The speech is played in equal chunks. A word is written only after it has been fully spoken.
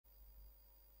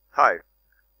Hi,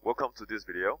 welcome to this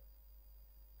video.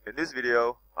 In this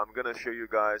video, I'm going to show you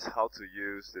guys how to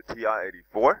use the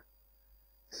TI-84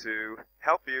 to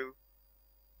help you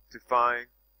to find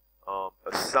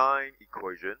a sine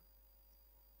equation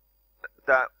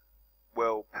that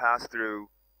will pass through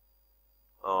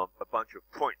a bunch of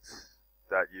points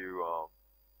that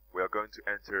we are going to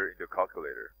enter in the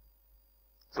calculator.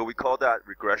 So we call that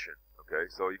regression. Okay,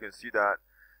 so you can see that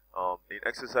in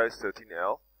exercise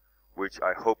 13L, which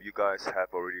I hope you guys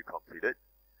have already completed.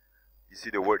 You see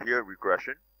the word here,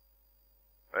 regression.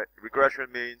 Right?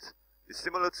 Regression means it's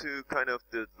similar to kind of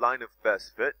the line of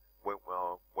best fit when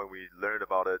we learned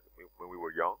about it when we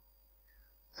were young.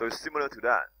 So it's similar to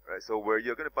that, right? So where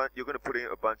you're gonna put in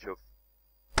a bunch of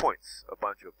points, a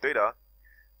bunch of data,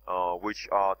 which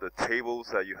are the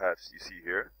tables that you see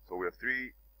here. So we have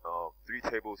three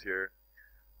tables here.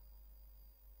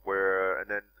 And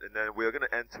then we're gonna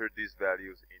enter these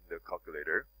values in the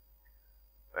calculator,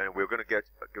 and we're gonna get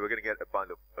a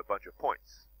bunch of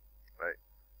points, right?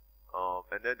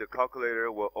 And then the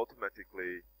calculator will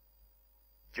automatically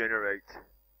generate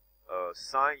a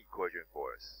sine equation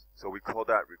for us. So we call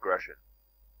that regression.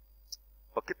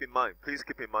 But please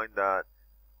keep in mind that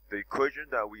the equation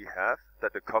that we have,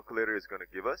 that the calculator is going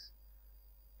to give us,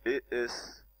 it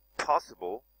is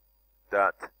possible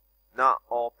that not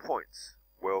all points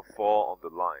will fall on the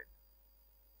line.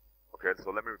 Okay, so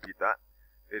let me repeat that.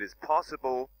 It is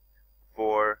possible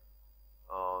for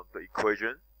the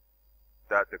equation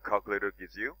that the calculator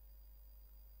gives you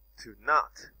to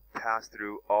not pass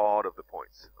through all of the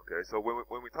points. Okay, so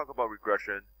when we talk about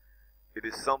regression, it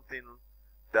is something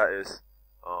that is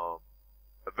a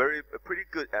pretty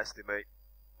good estimate,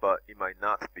 but it might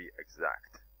not be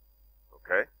exact.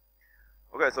 Okay.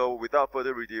 Okay, so without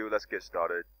further ado, let's get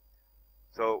started.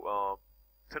 So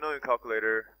turn on your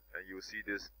calculator, and you will see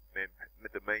the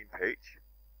main page.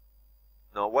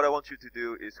 Now, what I want you to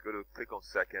do is go to click on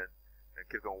second and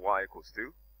click on y equals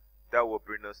 2. That will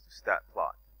bring us to stat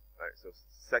plot. Right, so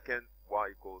second y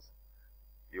equals,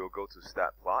 you'll go to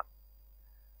stat plot,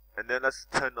 and then let's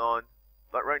turn on.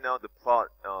 But right now the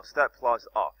stat plot is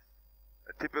off,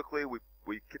 and typically we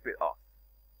keep it off.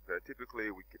 Okay, typically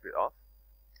we keep it off.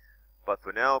 But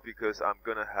for now, because I'm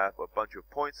gonna have a bunch of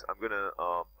points, I'm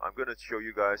gonna show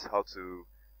you guys how to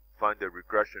find the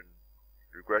regression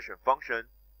function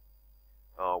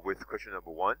with question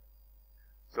number 1.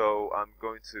 So I'm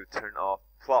going to turn off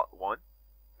plot 1.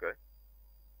 Okay.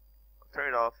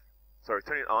 Turn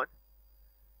it on,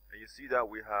 and you see that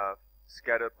we have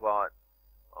scatter plot,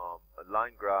 a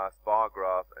line graph, bar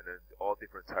graph, and then all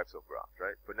different types of graphs,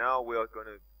 right? For now, we're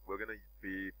gonna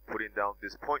be putting down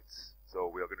these points, so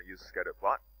we are gonna use scatter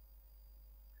plot.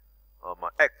 My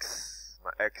x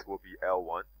will be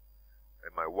L1,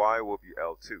 and my y will be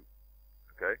L2.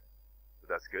 Okay, so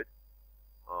that's good.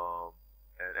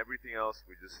 And everything else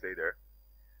we just stay there.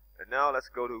 And now let's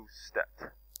go to stat.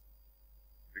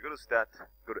 If you go to stat,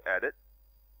 go to edit,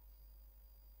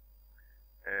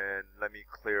 and let me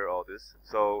clear all this.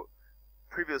 So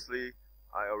previously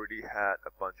I already had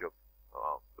a bunch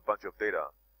of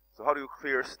data. So how do you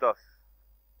clear stuff?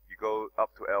 You go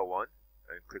up to L1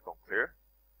 and click on clear,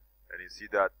 and you see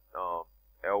that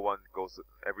L1 goes,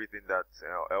 everything that's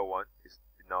L1 is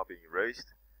now being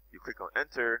erased. You click on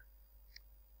enter.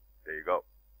 There you go.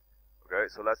 Okay,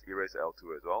 so let's erase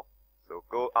L2 as well. So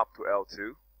go up to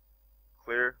L2.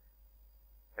 Clear,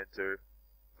 enter,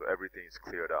 so everything is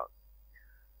cleared out.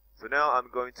 So now I'm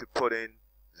going to put in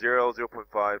 0,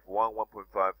 0.5, 1,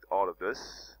 1.5, all of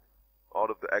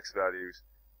the x values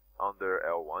under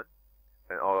L1,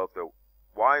 and all of the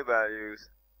y values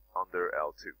under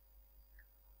L2.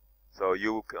 So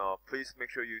you please make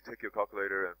sure you take your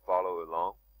calculator and follow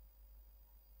along.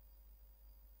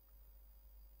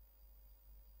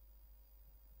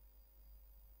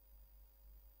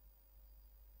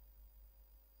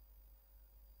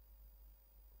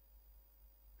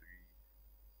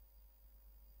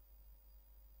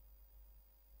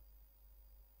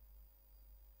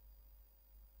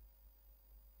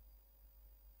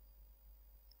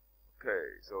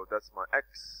 Okay, so that's my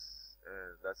x,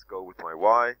 and let's go with my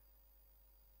y.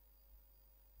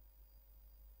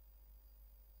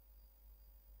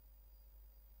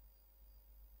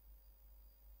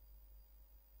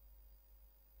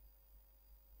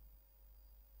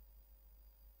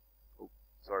 Oh,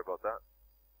 sorry about that.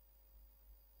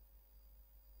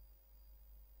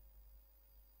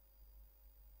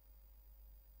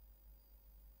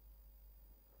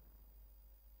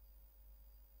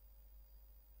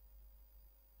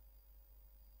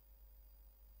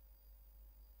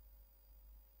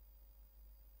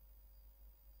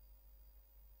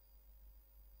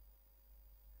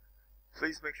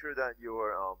 please make sure that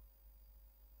your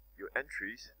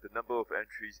entries, the number of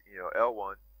entries in your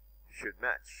L1 should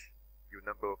match your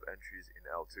number of entries in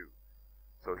L2.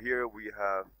 So here we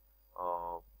have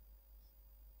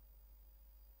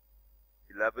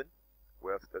 11.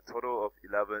 We have a total of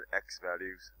 11 x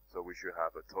values, so we should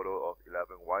have a total of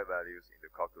 11 y values in the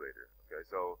calculator. Okay,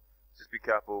 so just be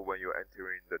careful when you're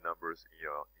entering the numbers in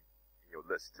your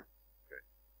list. Okay,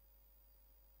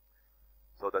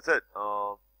 so that's it.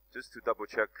 Just to double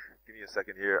check, give me a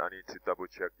second here. I need to double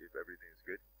check if everything is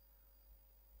good.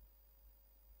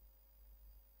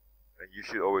 And you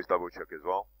should always double check as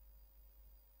well.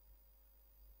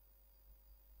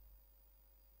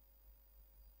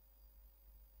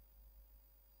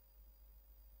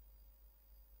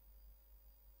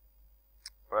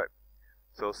 Right.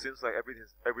 So it seems like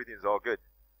everything's all good.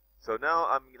 So now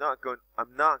I'm not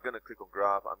gonna click on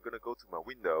graph. I'm gonna go to my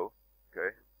window,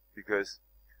 okay? Because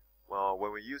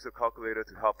when we use a calculator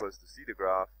to help us to see the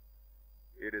graph,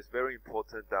 it is very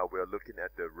important that we are looking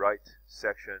at the right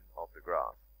section of the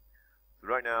graph. So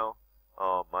right now,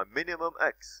 my minimum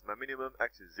x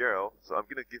is 0, so I'm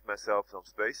gonna give myself some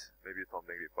space, maybe from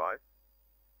 -5.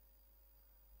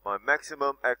 My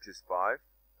maximum x is 5.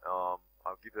 I'll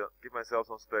give myself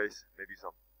some space, maybe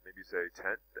say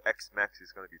 10. The x max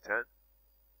is gonna be 10.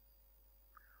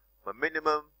 My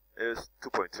minimum is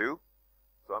 2.2.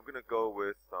 So I'm gonna go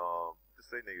with just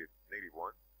say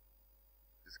 -1.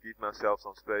 Just give myself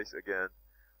some space again.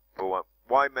 For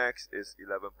y max is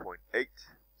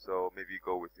 11.8, so maybe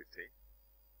go with 15.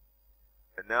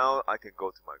 And now I can go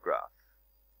to my graph,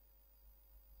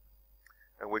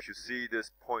 and we should see these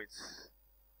points.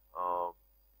 So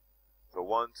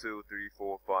 1, 2, 3,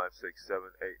 4, 5, 6,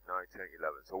 7, 8, 9, 10,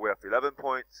 11. So we have 11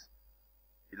 points,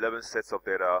 11 sets of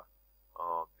data.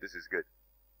 This is good.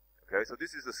 Okay, so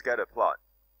this is the scatter plot.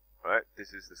 Alright,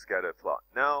 this is the scatter plot.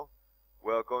 Now,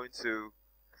 we're going to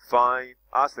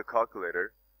ask the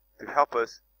calculator to help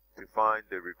us to find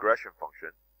the regression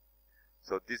function.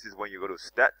 So this is when you go to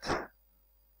stat, and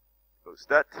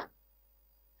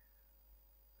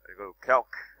you go to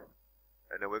calc,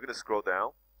 and then we're going to scroll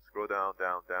down,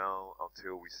 down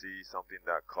until we see something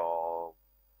that called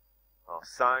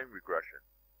Sine Regression.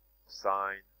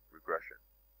 Sine Regression.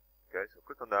 Okay, so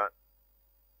click on that,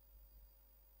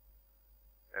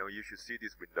 and you should see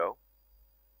this window.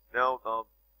 Now,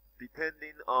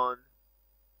 depending on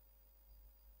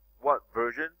what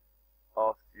version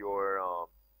of your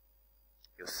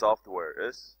software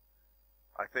is,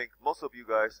 I think most of you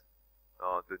guys,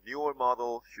 the newer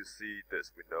model should see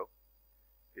this window.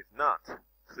 If not,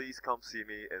 please come see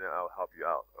me and I'll help you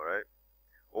out, alright?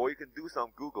 Or you can do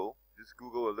some Google, just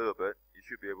Google a little bit. You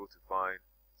should be able to find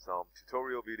some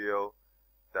tutorial video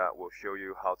that will show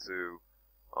you how to,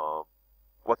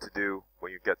 what to do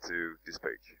when you get to this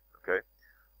page, okay?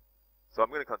 So I'm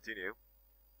going to continue.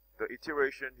 The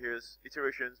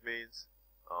iterations means,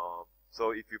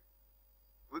 so if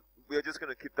we are just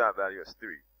going to keep that value as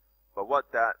 3. But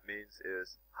what that means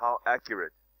is, how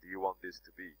accurate do you want this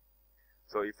to be?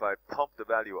 So if I pump the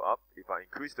value up, if I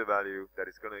increase the value, that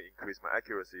is going to increase my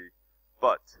accuracy,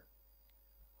 but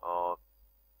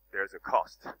there's a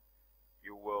cost.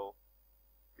 Your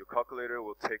calculator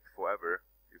will take forever.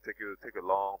 It'll take a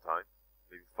long time,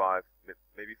 maybe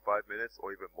 5 minutes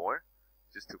or even more,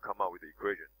 just to come up with the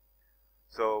equation.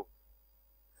 So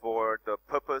for the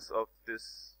purpose of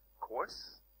this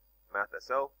course, Math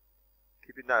SL,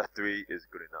 keeping that at 3 is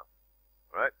good enough.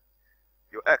 Alright?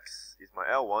 Your x is my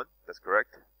L1, that's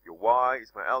correct. Your y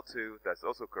is my L2, that's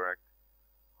also correct.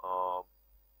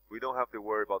 We don't have to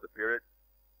worry about the period.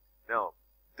 Now,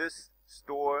 this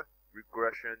store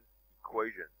regression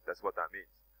equation, that's what that means.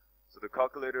 So the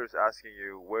calculator is asking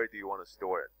you, where do you want to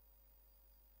store it?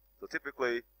 So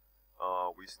typically,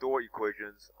 we store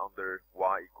equations under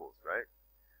y equals, right?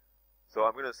 So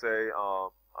I'm going to say,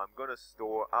 I'm going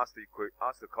to ask the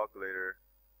calculator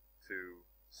to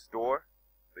store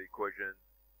the equation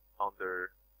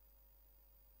under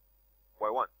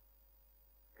y1.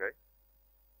 Okay.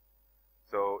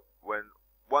 So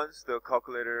once the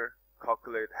calculator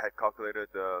had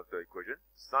calculated the equation,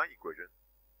 sine equation,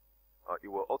 it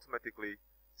will automatically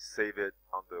save it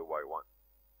under y1.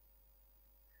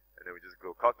 And then we just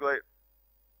go calculate,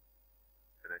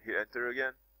 and then hit enter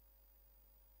again,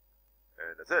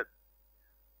 and that's it.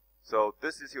 So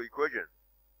this is your equation.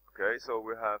 Okay, so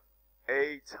we have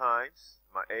a times,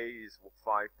 my a is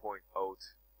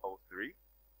 5.003,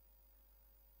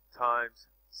 times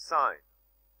sine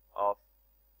of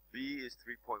b is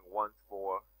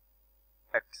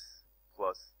 3.14x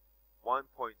plus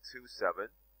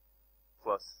 1.27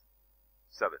 plus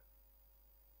 7.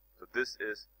 So this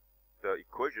is the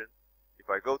equation. if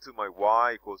I go to my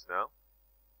y equals now,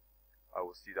 I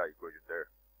will see that equation there.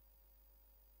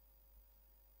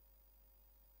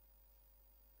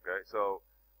 Okay, so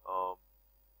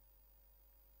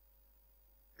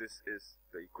this is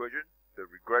the equation, the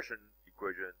regression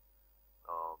equation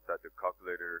that the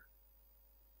calculator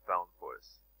found for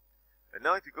us. And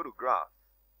now if you go to graph,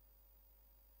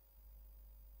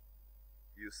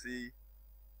 you see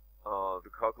the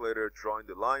calculator drawing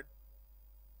the line,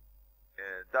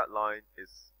 and that line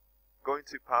is going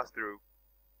to pass through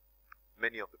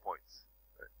many of the points.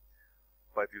 Right?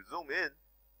 But if you zoom in,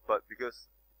 because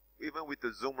even with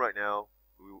the zoom right now,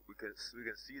 we can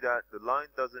see that the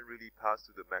line doesn't really pass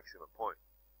to the maximum point.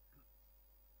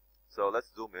 So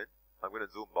let's zoom in. I'm going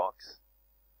to zoom box.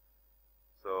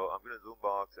 So I'm going to zoom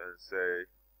box and say,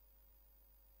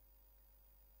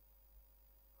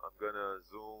 I'm going to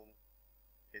zoom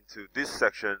into this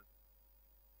section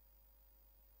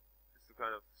just to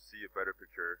kind of see a better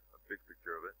picture, a big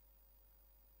picture of it,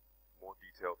 more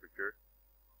detailed picture.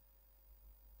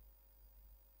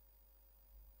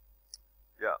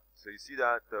 Yeah, so you see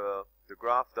that the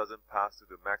graph doesn't pass to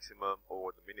the maximum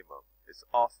or the minimum. It's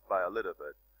off by a little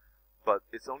bit, but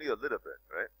it's only a little bit,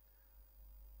 right?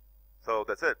 So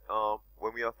that's it.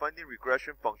 When we are finding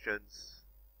regression functions,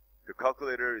 the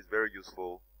calculator is very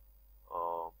useful.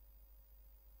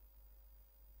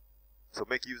 So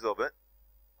make use of it.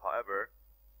 However,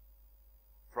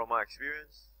 from my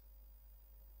experience,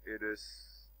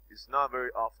 it's not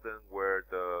very often where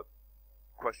the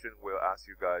question will ask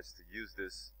you guys to use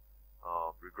this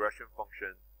regression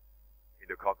function in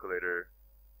the calculator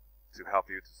to help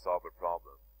you to solve a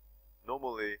problem.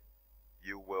 Normally,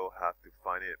 you will have to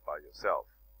find it by yourself.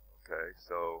 Okay,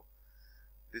 so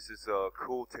this is a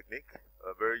cool technique,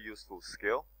 a very useful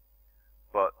skill,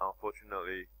 but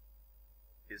unfortunately,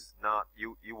 it's not.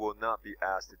 You will not be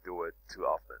asked to do it too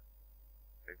often.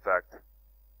 In fact,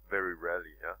 very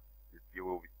rarely. Yeah, you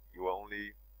will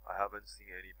only. I haven't seen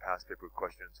any past paper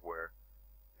questions where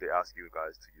they ask you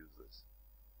guys to use this.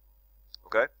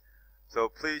 Okay, so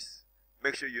please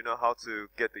make sure you know how to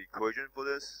get the equation for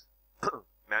this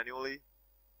manually.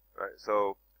 Right,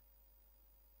 so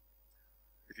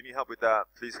if you need help with that,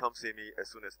 please come see me as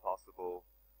soon as possible.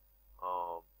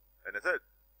 And that's it.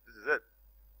 This is it.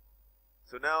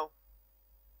 So now,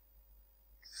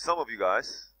 some of you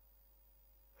guys,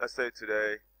 let's say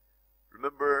today,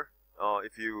 remember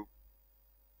if you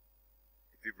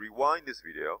rewind this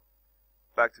video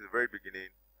back to the very beginning,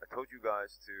 I told you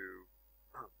guys to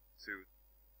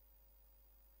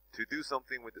do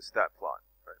something with the stat plot.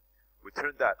 Right? We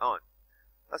turned that on.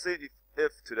 Let's say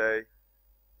if today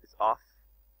it's off,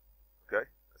 okay?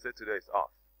 Let's say today it's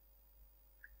off,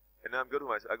 and then I go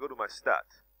to my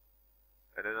stat,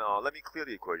 and then let me clear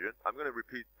the equation. I'm going to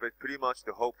repeat pretty much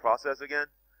the whole process again,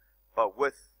 but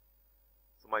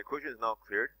so my equation is now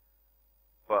cleared,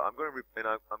 but I'm going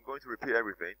to repeat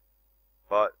everything,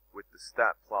 but with the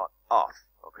stat plot off,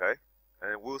 okay?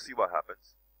 And we'll see what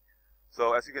happens.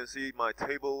 So as you can see, my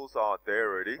tables are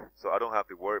there already, so I don't have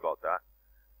to worry about that.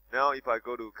 Now if I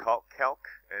go to calc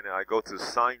and I go to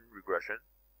sine regression,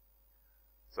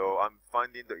 so I'm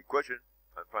finding the equation,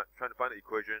 I'm trying to find the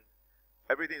equation,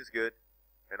 everything is good,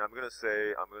 and I'm going to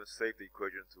save the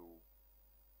equation to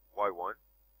y1,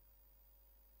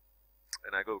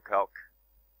 and I go to calc.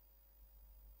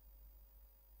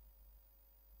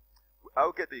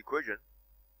 I'll get the equation,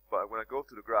 but when I go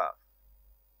to the graph,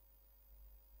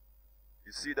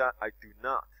 you see that I do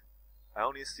not. I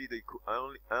only see the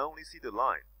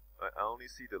line. I only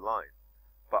see the line,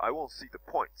 but I won't see the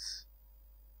points.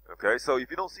 Okay, so if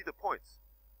you don't see the points,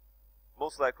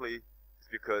 most likely it's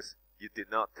because you did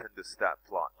not turn the stat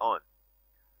plot on.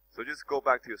 So just go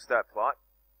back to your stat plot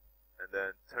and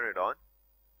then turn it on.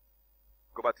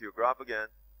 Go back to your graph again.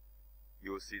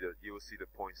 You will see the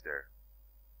points there.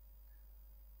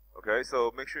 Okay,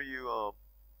 so make sure you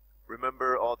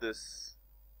remember all these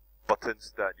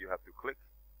buttons that you have to click.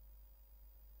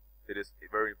 It is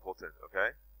very important. Okay.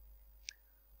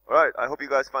 Alright, I hope you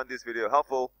guys find this video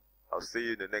helpful. I'll see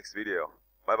you in the next video.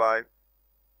 Bye bye.